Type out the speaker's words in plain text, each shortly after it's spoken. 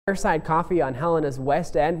Fireside Coffee on Helena's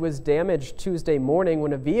West End was damaged Tuesday morning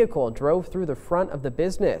when a vehicle drove through the front of the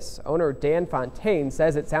business. Owner Dan Fontaine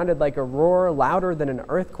says it sounded like a roar louder than an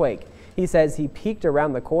earthquake. He says he peeked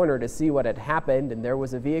around the corner to see what had happened, and there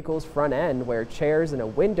was a vehicle's front end where chairs and a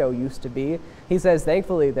window used to be. He says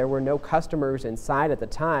thankfully there were no customers inside at the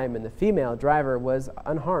time, and the female driver was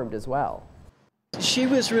unharmed as well. She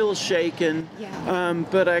was real shaken,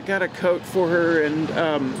 but I got a coat for her and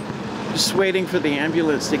just waiting for the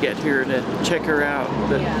ambulance to get here to check her out.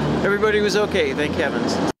 But everybody was okay, thank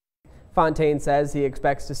heavens. Fontaine says he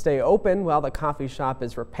expects to stay open while the coffee shop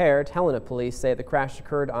is repaired. Helena police say the crash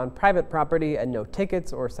occurred on private property and no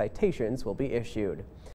tickets or citations will be issued.